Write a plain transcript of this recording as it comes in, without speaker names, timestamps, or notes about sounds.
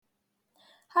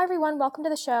Hi everyone, welcome to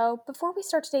the show. Before we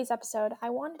start today's episode, I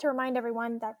wanted to remind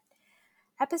everyone that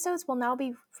episodes will now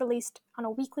be released on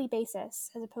a weekly basis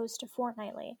as opposed to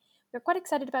fortnightly. We're quite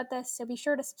excited about this, so be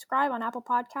sure to subscribe on Apple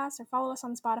Podcasts or follow us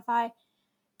on Spotify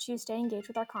to stay engaged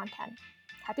with our content.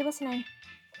 Happy listening!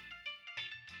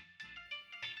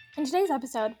 In today's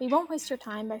episode, we won't waste your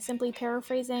time by simply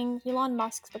paraphrasing Elon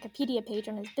Musk's Wikipedia page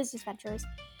on his business ventures.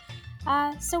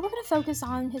 So we're going to focus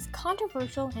on his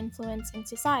controversial influence in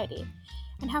society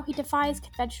and how he defies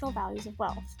conventional values of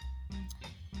wealth.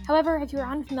 However, if you're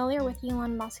unfamiliar with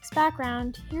Elon Musk's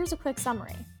background, here's a quick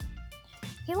summary.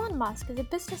 Elon Musk is a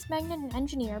business magnate and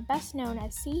engineer best known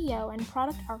as CEO and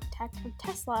product architect of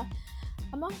Tesla,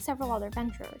 among several other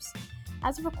ventures.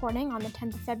 As of recording on the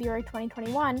 10th of February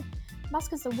 2021,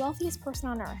 Musk is the wealthiest person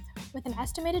on Earth, with an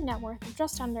estimated net worth of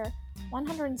just under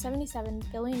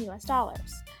 $177 billion US.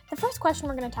 The first question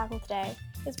we're going to tackle today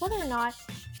is whether or not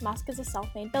Musk is a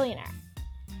self-made billionaire.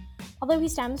 Although he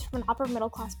stems from an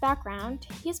upper-middle-class background,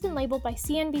 he has been labeled by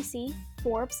CNBC,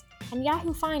 Forbes, and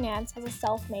Yahoo Finance as a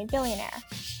self-made billionaire.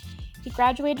 He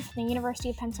graduated from the University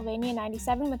of Pennsylvania in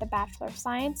 1997 with a Bachelor of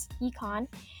Science, Econ,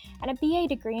 and a BA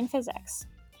degree in physics.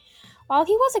 While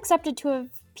he was accepted to a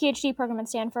PhD program at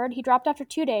Stanford, he dropped after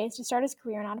 2 days to start his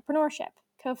career in entrepreneurship,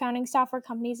 co-founding software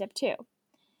company Zip2.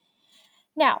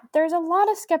 Now, there's a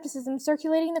lot of skepticism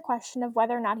circulating the question of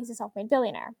whether or not he's a self-made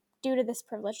billionaire, due to this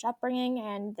privileged upbringing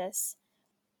and this,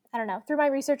 through my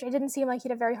research, it didn't seem like he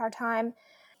had a very hard time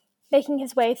making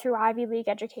his way through Ivy League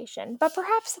education. But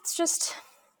perhaps it's just,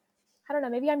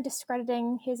 maybe I'm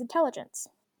discrediting his intelligence.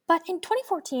 But in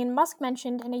 2014, Musk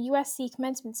mentioned in a USC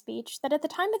commencement speech that at the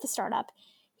time of the startup,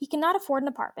 he could not afford an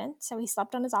apartment, so he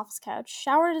slept on his office couch,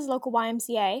 showered at his local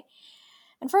YMCA,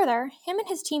 and further, him and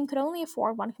his team could only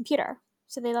afford one computer,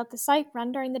 so they let the site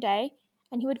run during the day,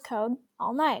 and he would code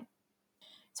all night.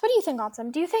 So what do you think,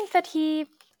 Autumn? Do you think that he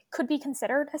could be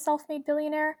considered a self-made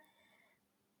billionaire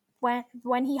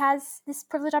when he has this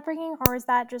privileged upbringing, or is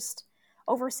that just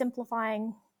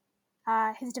oversimplifying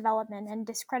his development and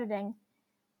discrediting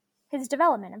his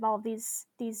development of all of these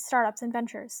startups and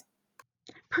ventures?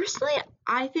 Personally,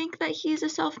 I think that he's a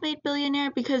self-made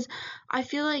billionaire because I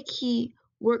feel like he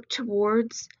worked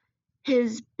towards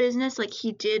his business, like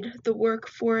he did the work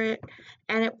for it,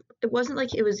 and it wasn't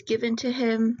like it was given to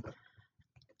him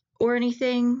or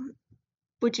anything.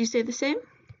 Would you say the same?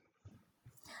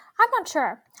 I'm not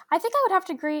sure. I think I would have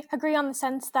to agree on the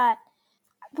sense that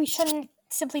we shouldn't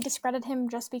simply discredit him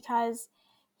just because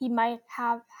he might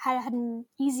have had an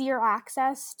easier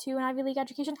access to an Ivy League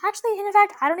education. Actually, in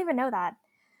fact, I don't even know that.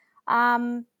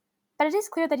 But it is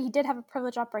clear that he did have a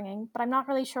privileged upbringing, but I'm not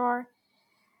really sure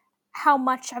how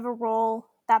much of a role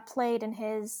that played in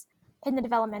the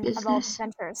development of all of his Business.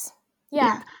 ventures. Yeah.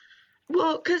 Yeah.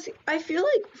 Well, because I feel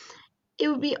like it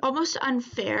would be almost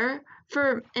unfair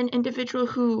for an individual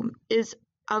who is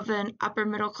of an upper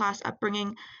middle class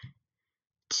upbringing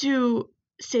to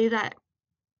say that,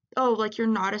 oh, like you're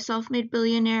not a self-made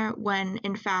billionaire when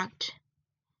in fact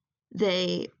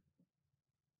they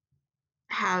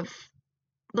have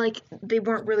like they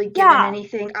weren't really given Yeah.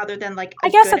 anything other than like I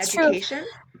a guess good that's true. education.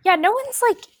 Yeah, no one's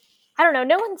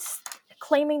no one's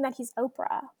claiming that he's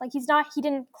Oprah. Like he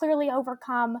didn't clearly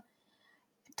overcome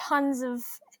tons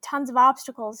of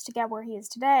obstacles to get where he is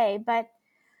today, but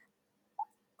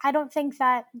I don't think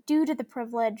that due to the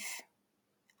privilege,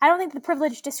 I don't think the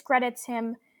privilege discredits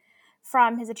him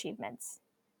from his achievements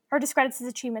or discredits his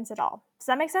achievements at all. Does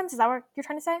that make sense? Is that what you're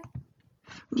trying to say?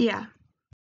 Yeah.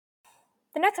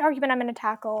 The next argument I'm going to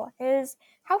tackle is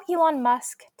how Elon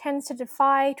Musk tends to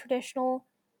defy traditional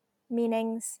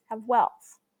meanings of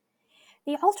wealth.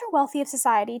 The ultra-wealthy of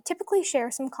society typically share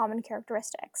some common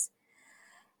characteristics.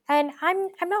 And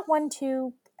I'm not one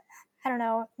to,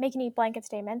 make any blanket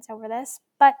statements over this,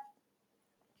 but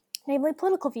namely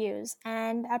political views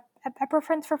and a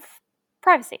preference for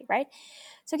privacy, right?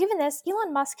 So given this,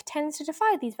 Elon Musk tends to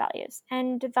defy these values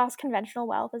and thus conventional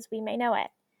wealth as we may know it.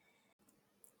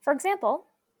 For example,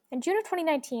 in June of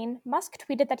 2019, Musk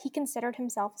tweeted that he considered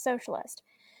himself a socialist,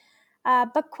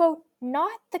 but, quote,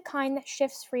 not the kind that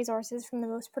shifts resources from the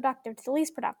most productive to the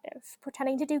least productive,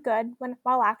 pretending to do good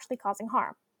while actually causing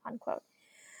harm, unquote.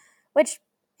 Which,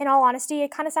 in all honesty,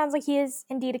 it kind of sounds like he is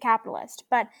indeed a capitalist,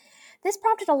 but this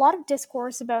prompted a lot of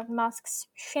discourse about Musk's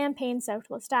champagne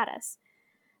socialist status.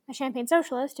 A champagne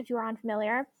socialist, if you are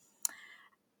unfamiliar,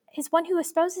 is one who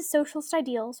espouses socialist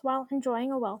ideals while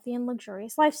enjoying a wealthy and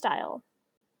luxurious lifestyle.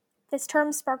 This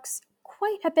term sparks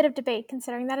quite a bit of debate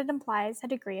considering that it implies a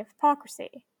degree of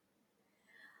hypocrisy.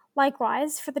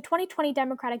 Likewise, for the 2020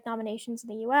 Democratic nominations in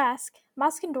the US,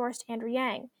 Musk endorsed Andrew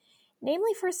Yang,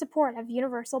 namely for his support of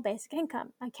universal basic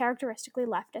income, a characteristically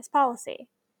leftist policy.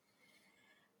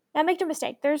 Now, make no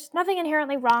mistake, there's nothing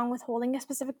inherently wrong with holding a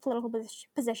specific political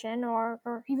position or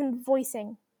even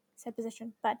voicing said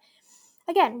position. But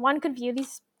again, one could view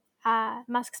these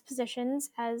Musk's positions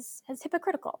as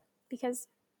hypocritical because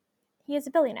he is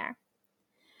a billionaire.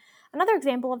 Another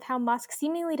example of how Musk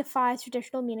seemingly defies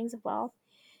traditional meanings of wealth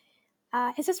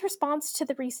is his response to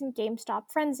the recent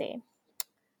GameStop frenzy.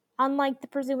 Unlike the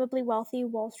presumably wealthy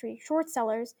Wall Street short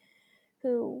sellers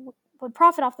who would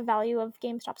profit off the value of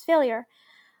GameStop's failure,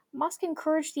 Musk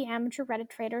encouraged the amateur Reddit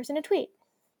traders in a tweet.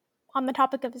 On the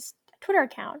topic of his Twitter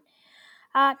account,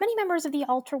 many members of the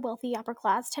ultra-wealthy upper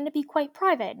class tend to be quite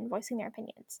private in voicing their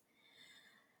opinions.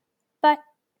 But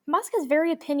Musk is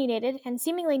very opinionated and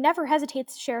seemingly never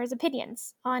hesitates to share his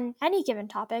opinions on any given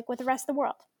topic with the rest of the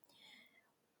world.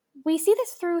 We see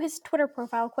this through his Twitter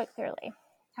profile quite clearly.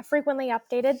 A frequently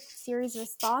updated series of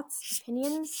his thoughts,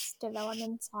 opinions,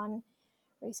 developments on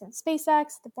recent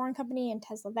SpaceX, the Boring Company, and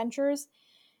Tesla ventures,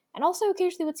 and also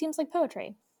occasionally what seems like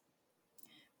poetry.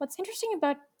 What's interesting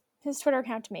about his Twitter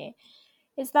account to me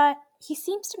is that he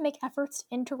seems to make efforts to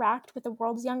interact with the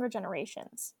world's younger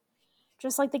generations,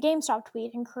 just like the GameStop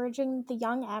tweet encouraging the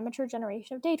young amateur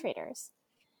generation of day traders.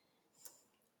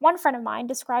 One friend of mine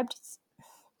described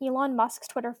Elon Musk's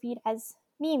Twitter feed as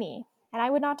memey, and I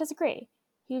would not disagree.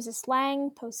 He uses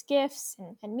slang, posts GIFs,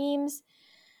 and memes.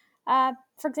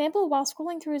 For example, while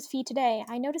scrolling through his feed today,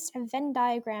 I noticed a Venn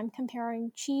diagram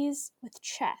comparing cheese with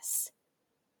chess.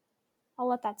 I'll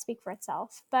let that speak for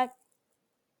itself. But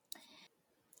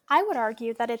I would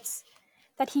argue that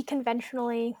he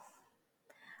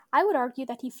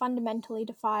fundamentally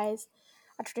defies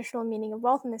a traditional meaning of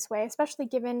wealth in this way, especially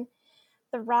given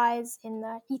the rise in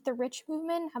the eat the rich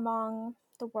movement among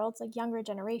the world's younger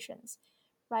generations,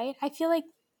 right? I feel like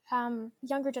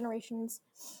younger generations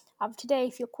of today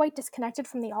feel quite disconnected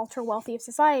from the ultra wealthy of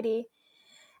society,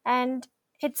 and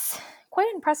it's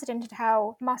quite unprecedented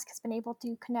how Musk has been able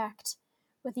to connect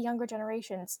with the younger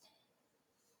generations,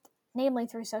 namely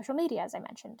through social media, as I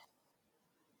mentioned.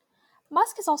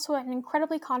 Musk is also an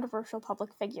incredibly controversial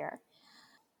public figure,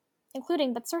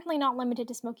 including but certainly not limited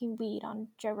to smoking weed on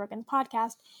Joe Rogan's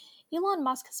podcast. Elon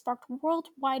Musk has sparked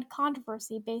worldwide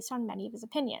controversy based on many of his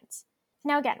opinions.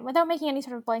 Now, again, without making any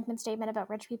sort of blanket statement about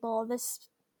rich people,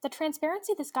 the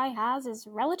transparency this guy has is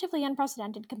relatively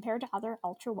unprecedented compared to other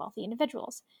ultra wealthy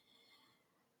individuals.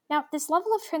 Now, this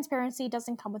level of transparency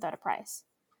doesn't come without a price.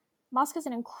 Musk is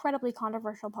an incredibly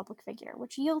controversial public figure,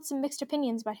 which yields some mixed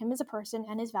opinions about him as a person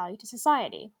and his value to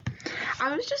society.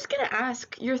 I was just gonna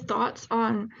ask your thoughts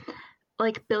on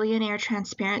billionaire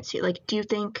transparency. Do you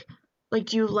think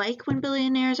do you like when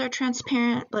billionaires are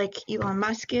transparent like Elon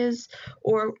Musk is,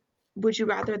 or would you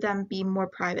rather them be more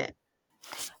private?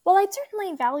 Well, I'd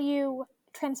certainly value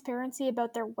transparency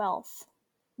about their wealth,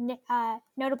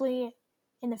 notably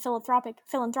in the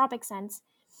philanthropic sense.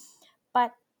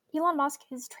 But Elon Musk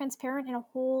is transparent in a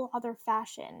whole other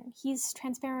fashion. He's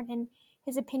transparent in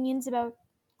his opinions about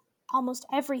almost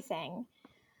everything,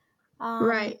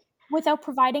 Right. without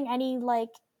providing any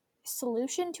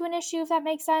solution to an issue, if that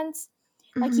makes sense.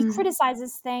 He Mm-hmm.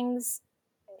 criticizes things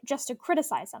just to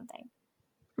criticize something.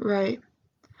 Right.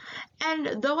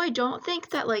 And though I don't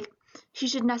think that he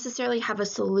should necessarily have a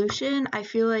solution, I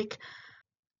feel like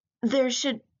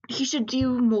he should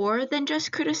do more than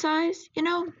just criticize, you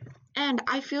know? And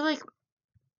I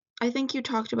think you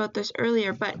talked about this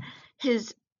earlier, but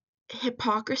his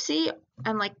hypocrisy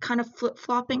and kind of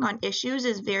flip-flopping on issues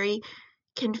is very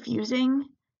confusing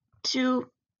to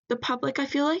the public, I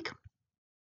feel like.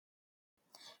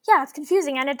 Yeah, it's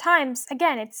confusing, and at times,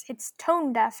 again, it's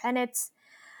tone deaf and it's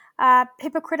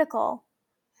hypocritical.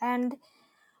 And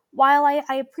while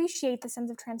I appreciate the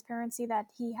sense of transparency that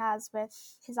he has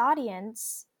with his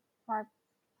audience, or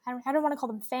I don't want to call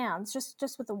them fans,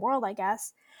 just with the world, I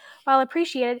guess. While I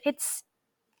appreciate it, it's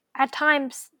at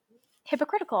times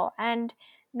hypocritical and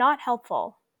not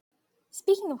helpful.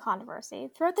 Speaking of controversy,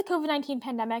 throughout the COVID-19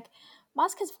 pandemic,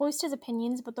 Musk has voiced his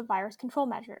opinions about the virus control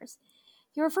measures.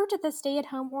 He referred to the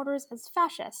stay-at-home orders as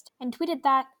fascist and tweeted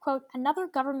that, quote, another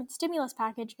government stimulus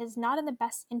package is not in the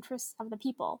best interests of the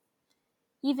people,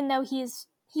 even though he is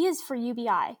for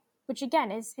UBI, which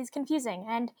again is confusing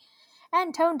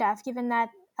and tone deaf, given that,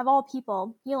 of all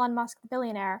people, Elon Musk, the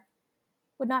billionaire,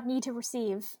 would not need to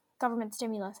receive government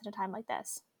stimulus at a time like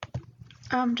this.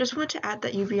 Just want to add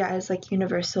that UBI is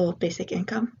universal basic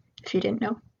income, if you didn't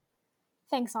know.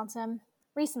 Thanks, Ansem.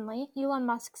 Recently, Elon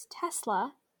Musk's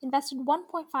Tesla invested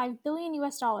 $1.5 billion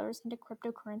into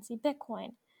cryptocurrency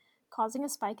Bitcoin, causing a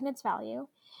spike in its value,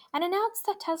 and announced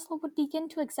that Tesla would begin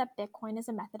to accept Bitcoin as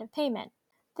a method of payment.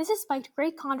 This has spiked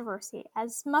great controversy,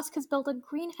 as Musk has built a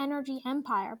green energy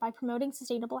empire by promoting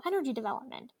sustainable energy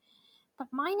development. But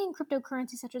mining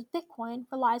cryptocurrencies such as Bitcoin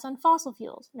relies on fossil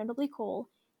fuels, notably coal,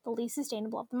 the least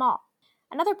sustainable of them all.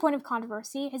 Another point of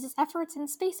controversy is his efforts in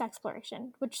space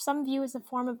exploration, which some view as a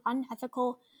form of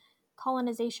unethical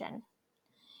colonization.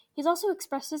 He's also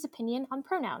expressed his opinion on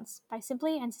pronouns by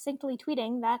simply and succinctly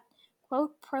tweeting that,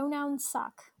 quote, pronouns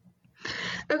suck.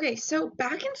 Okay, so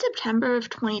back in September of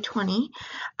 2020,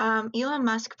 Elon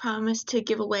Musk promised to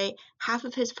give away half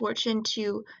of his fortune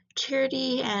to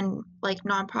charity and like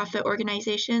nonprofit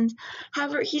organizations.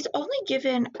 However, he's only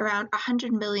given around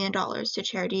 $100 million to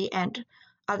charity and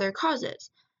other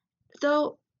causes.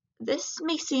 Though this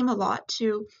may seem a lot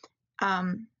to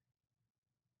um,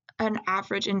 an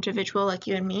average individual like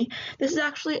you and me, this is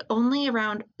actually only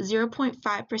around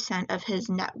 0.5% of his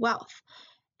net wealth.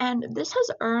 And this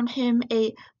has earned him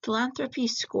a philanthropy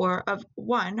score of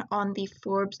 1 on the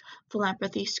Forbes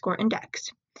Philanthropy Score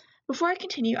Index. Before I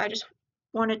continue, I just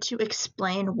wanted to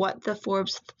explain what the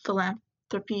Forbes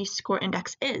Philanthropy Score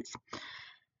Index is.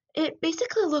 It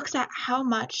basically looks at how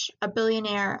much a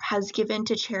billionaire has given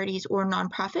to charities or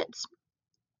nonprofits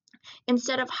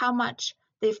instead of how much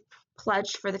they've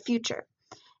pledged for the future.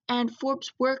 And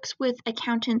Forbes works with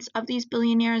accountants of these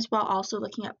billionaires while also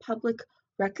looking at public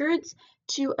records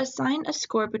to assign a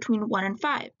score between 1 and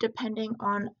 5, depending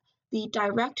on the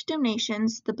direct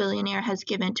donations the billionaire has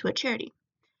given to a charity.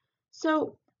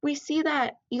 So we see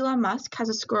that Elon Musk has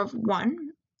a score of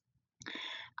 1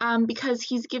 because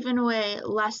he's given away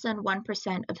less than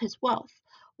 1% of his wealth,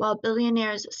 while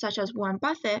billionaires such as Warren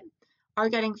Buffett are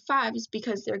getting 5s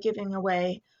because they're giving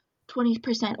away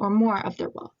 20% or more of their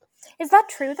wealth. Is that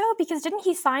true, though? Because didn't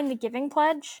he sign the Giving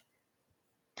Pledge?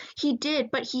 He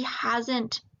did, but he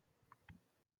hasn't,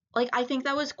 like, I think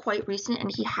that was quite recent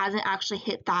and he hasn't actually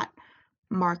hit that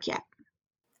mark yet.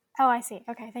 Oh, I see.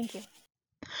 Okay, thank you.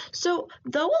 So,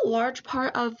 though a large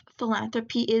part of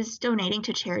philanthropy is donating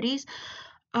to charities,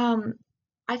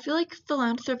 I feel like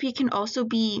philanthropy can also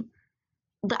be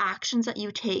the actions that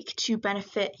you take to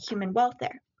benefit human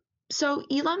welfare. So,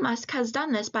 Elon Musk has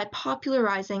done this by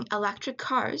popularizing electric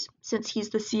cars since he's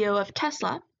the CEO of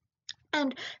Tesla.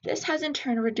 And this has in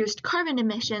turn reduced carbon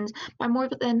emissions by more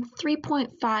than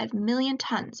 3.5 million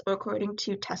tons, according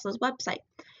to Tesla's website.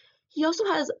 He also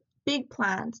has big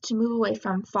plans to move away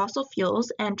from fossil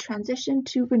fuels and transition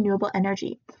to renewable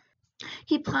energy.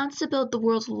 He plans to build the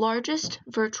world's largest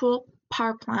virtual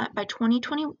power plant by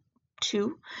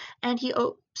 2022, and he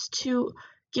hopes to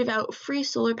give out free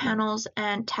solar panels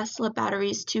and Tesla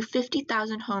batteries to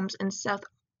 50,000 homes in South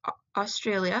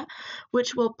Australia,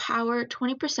 which will power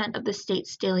 20% of the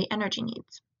state's daily energy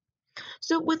needs.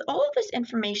 So, with all of this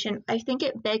information, I think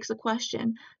it begs the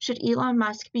question, should Elon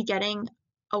Musk be getting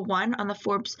a 1 on the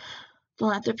Forbes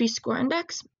Philanthropy Score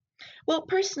Index? Well,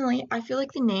 personally, I feel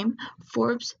like the name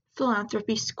Forbes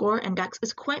Philanthropy Score Index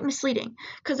is quite misleading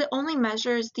because it only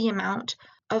measures the amount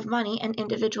of money an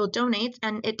individual donates,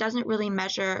 and it doesn't really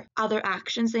measure other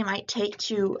actions they might take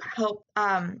to help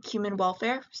human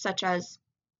welfare, such as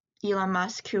Elon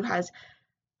Musk, who has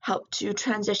helped to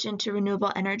transition to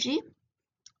renewable energy.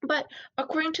 But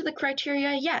according to the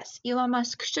criteria, yes, Elon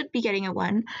Musk should be getting a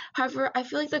 1. However, I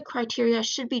feel like the criteria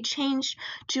should be changed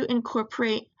to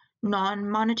incorporate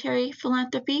non-monetary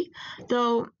philanthropy,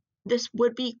 though this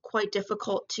would be quite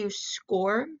difficult to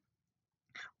score.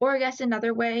 Or I guess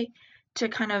another way to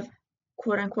kind of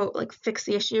quote unquote like fix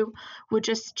the issue would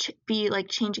just be like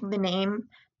changing the name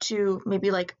to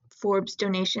maybe like Forbes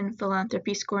Donation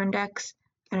Philanthropy Score Index.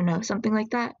 I don't know, something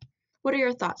like that. What are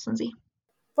your thoughts, Lindsay?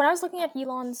 When I was looking at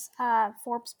Elon's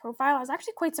Forbes profile, I was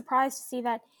actually quite surprised to see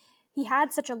that he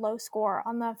had such a low score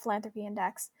on the philanthropy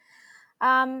index,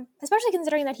 especially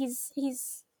considering that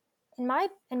he's in my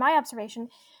observation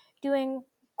doing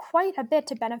quite a bit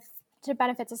to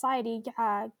benefit society,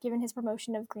 given his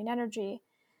promotion of green energy.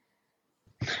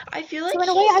 I feel So like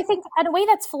in a way, he's I think in a way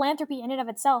that's philanthropy in and of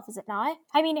itself, is it not?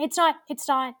 I mean, it's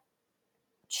not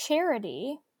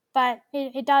charity, but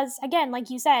it does, again, like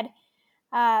you said,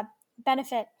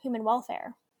 benefit human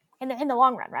welfare in the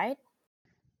long run, right?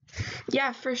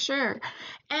 yeah, for sure.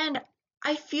 And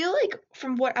I feel like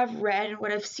from what I've read and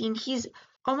what I've seen, he's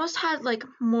almost had like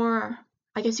more,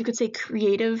 I guess you could say,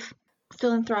 creative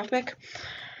philanthropic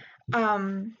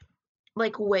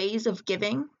like ways of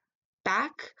giving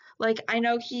back. Like I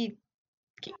know he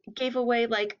gave away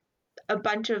like a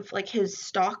bunch of like his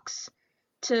stocks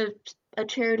to a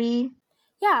charity.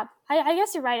 Yeah, I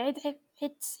guess you're right.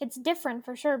 It's different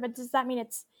for sure, but does that mean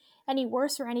it's any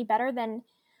worse or any better than,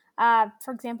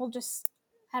 for example, just,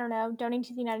 I don't know, donating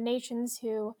to the United Nations,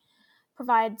 who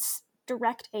provides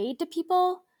direct aid to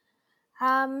people.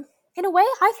 In a way,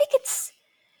 I think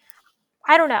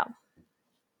I don't know.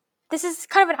 This is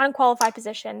kind of an unqualified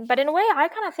position, but in a way, I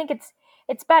kind of think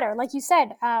it's better. Like you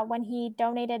said, when he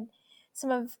donated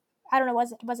some of, I don't know,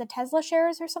 was it Tesla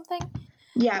shares or something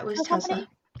Yeah, it to was the Tesla. company?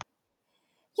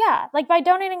 Yeah, like by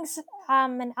donating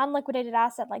an unliquidated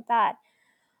asset like that,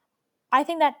 I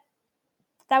think that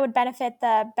would benefit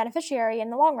the beneficiary in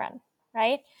the long run,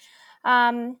 right?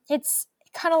 It's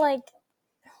kind of like,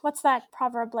 what's that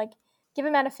proverb? Like, give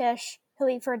a man a fish, he'll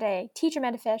eat for a day. Teach a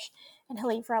man to fish, and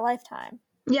he'll eat for a lifetime.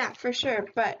 Yeah, for sure.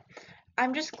 But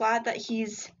I'm just glad that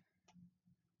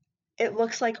it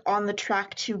looks like on the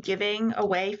track to giving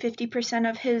away 50%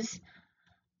 of his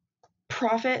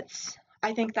profits.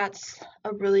 I think that's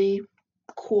a really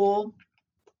cool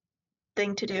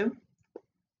thing to do.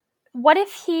 What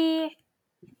if he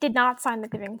did not sign the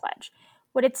giving pledge?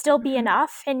 Would it still be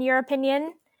enough, in your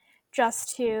opinion,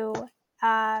 just to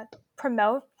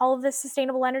promote all of this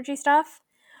sustainable energy stuff?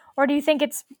 Or do you think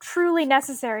it's truly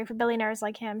necessary for billionaires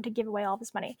like him to give away all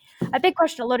this money? A big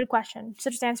question, a loaded question. So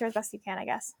just answer as best you can, I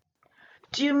guess.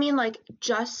 Do you mean like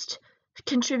just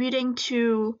contributing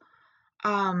to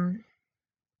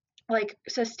like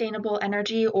sustainable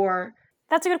energy, or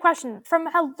That's a good question. From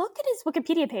a look at his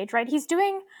Wikipedia page, right, he's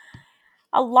doing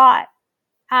a lot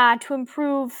to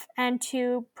improve and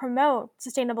to promote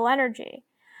sustainable energy.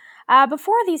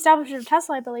 Before the establishment of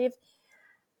Tesla, I believe,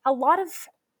 a lot of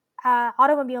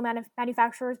automobile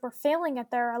manufacturers were failing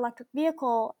at their electric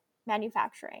vehicle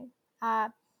manufacturing.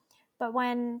 But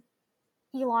when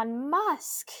Elon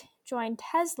Musk joined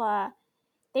Tesla,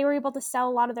 they were able to sell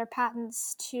a lot of their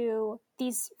patents to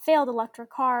these failed electric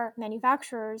car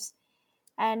manufacturers.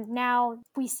 And now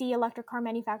we see electric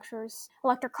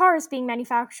cars being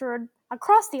manufactured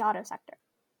across the auto sector.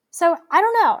 So I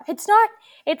don't know. It's not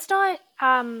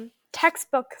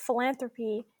textbook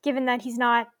philanthropy, given that he's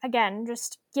not, again,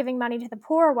 just giving money to the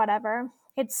poor or whatever.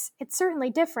 It's certainly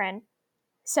different.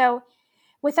 So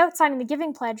without signing the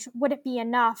giving pledge, would it be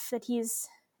enough that he's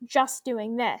just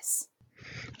doing this?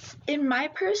 in my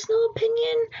personal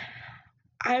opinion,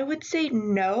 I would say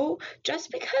no,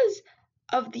 just because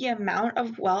of the amount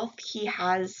of wealth he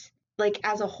has, like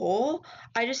as a whole.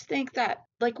 I just think that,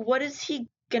 like, what is he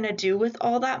gonna do with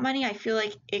all that money? I feel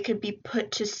like it could be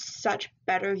put to such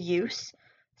better use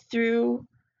through,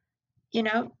 you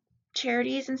know,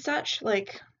 charities and such.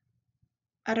 Like,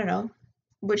 I don't know.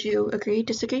 Would you agree,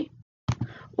 disagree?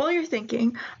 While you're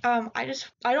thinking, I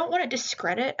don't want to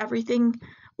discredit everything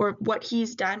or what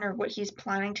he's done or what he's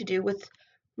planning to do with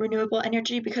renewable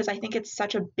energy, because I think it's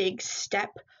such a big step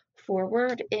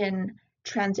forward in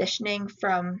transitioning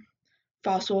from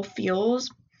fossil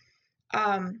fuels.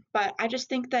 But I just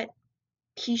think that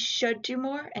he should do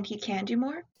more and he can do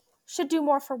more. Should do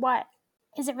more for what?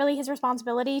 Is it really his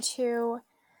responsibility to,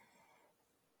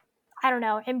 I don't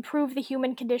know, improve the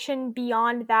human condition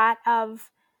beyond that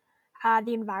of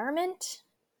the environment,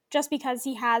 just because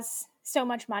he has so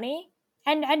much money?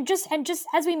 And just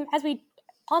as we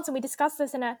also, we discussed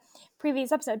this in a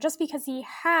previous episode, just because he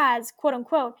has, quote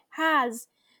unquote, has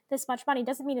this much money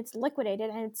doesn't mean it's liquidated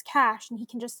and it's cash and he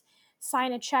can just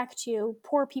sign a check to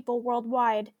poor people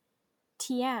worldwide.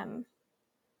 TM.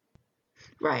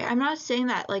 Right. I'm not saying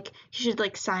that like he should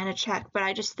like sign a check, but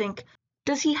I just think,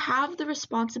 does he have the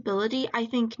responsibility? I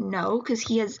think no, because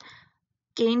he has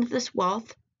gained this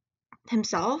wealth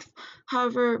himself.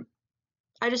 However,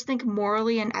 I just think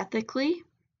morally and ethically,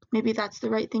 maybe that's the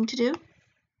right thing to do.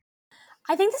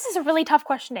 I think this is a really tough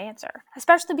question to answer,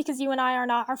 especially because you and I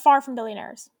are far from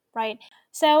billionaires, right?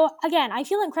 So again, I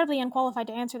feel incredibly unqualified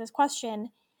to answer this question,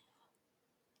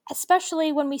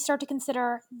 especially when we start to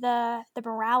consider the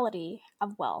morality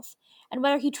of wealth and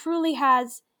whether he truly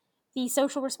has the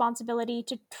social responsibility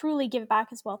to truly give back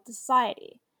his wealth to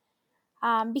society.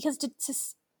 Because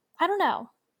I don't know.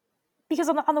 Because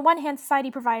on the one hand, society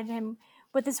provided him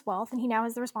with this wealth, and he now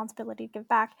has the responsibility to give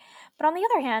back. But on the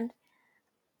other hand,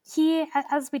 he,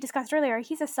 as we discussed earlier,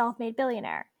 he's a self-made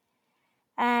billionaire,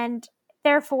 and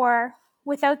therefore,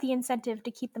 without the incentive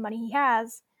to keep the money he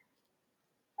has,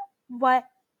 what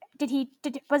did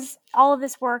was all of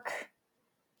this work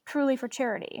truly for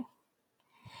charity?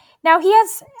 Now he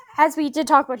has, as we did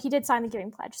talk about, he did sign the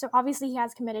giving pledge, so obviously he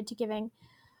has committed to giving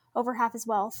over half his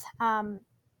wealth.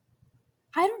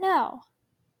 I don't know.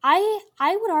 I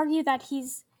would argue that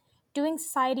he's doing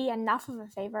society enough of a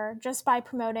favor just by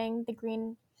promoting the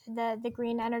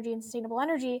green energy and sustainable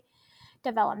energy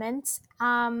developments.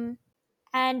 And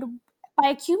by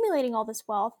accumulating all this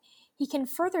wealth, he can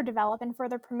further develop and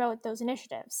further promote those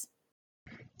initiatives.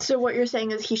 So what you're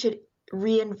saying is he should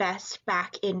reinvest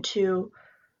back into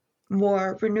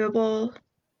more renewable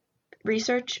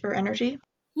research or energy.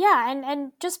 Yeah,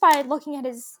 and just by looking at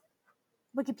his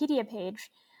Wikipedia page,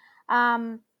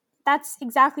 that's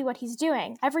exactly what he's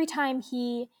doing. Every time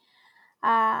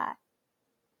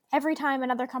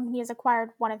another company has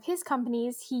acquired one of his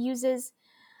companies, he uses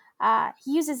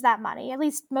that money, at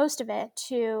least most of it,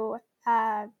 to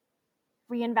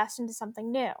reinvest into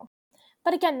something new.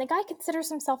 But again, the guy considers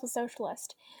himself a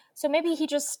socialist, so maybe he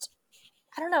just,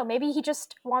 I don't know, maybe he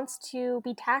just wants to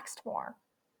be taxed more.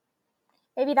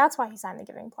 Maybe that's why he signed the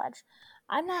Giving Pledge.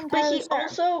 I'm not But entirely he sure.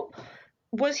 also,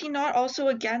 was he not also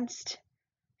against,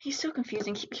 he's so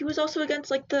confusing. He was also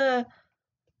against like the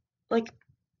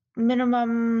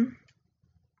minimum.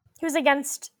 He was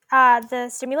against the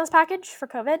stimulus package for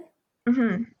COVID.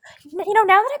 Mm-hmm. Now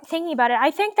that I'm thinking about it,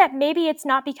 I think that maybe it's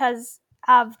not because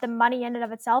of the money in and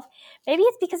of itself. Maybe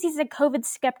it's because he's a COVID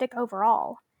skeptic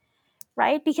overall,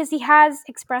 right? Because he has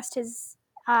expressed his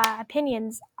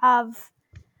opinions of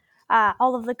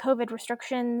all of the COVID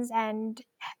restrictions and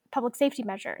public safety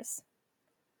measures.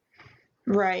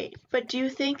 Right. But do you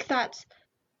think that's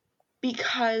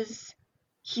because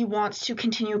he wants to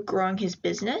continue growing his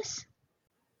business,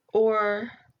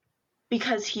 or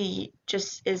because he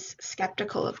just is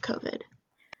skeptical of COVID?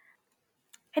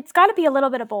 It's got to be a little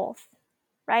bit of both,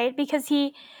 right? Because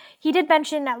he did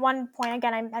mention at one point,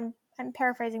 again, I'm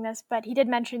paraphrasing this, but he did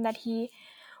mention that he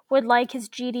would like his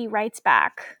GD rights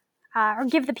back, or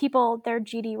give the people their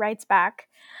GD rights back.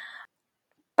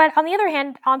 But on the other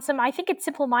hand, I think it's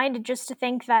simple-minded just to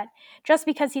think that just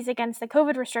because he's against the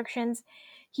COVID restrictions,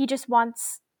 he just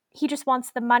wants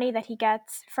the money that he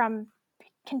gets from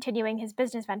continuing his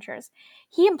business ventures.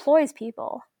 He employs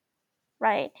people,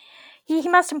 right? He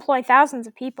must employ thousands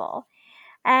of people,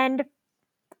 and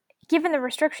given the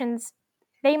restrictions,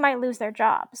 they might lose their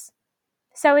jobs.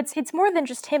 So it's more than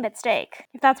just him at stake,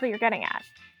 if that's what you're getting at.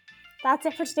 That's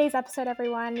it for today's episode,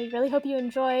 everyone. We really hope you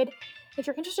enjoyed. If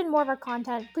you're interested in more of our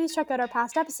content, please check out our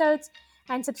past episodes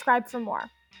and subscribe for more.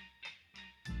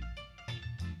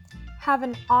 Have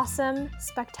an awesome,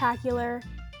 spectacular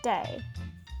day.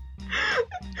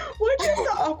 What is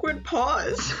the awkward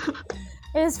pause?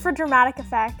 It is for dramatic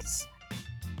effect.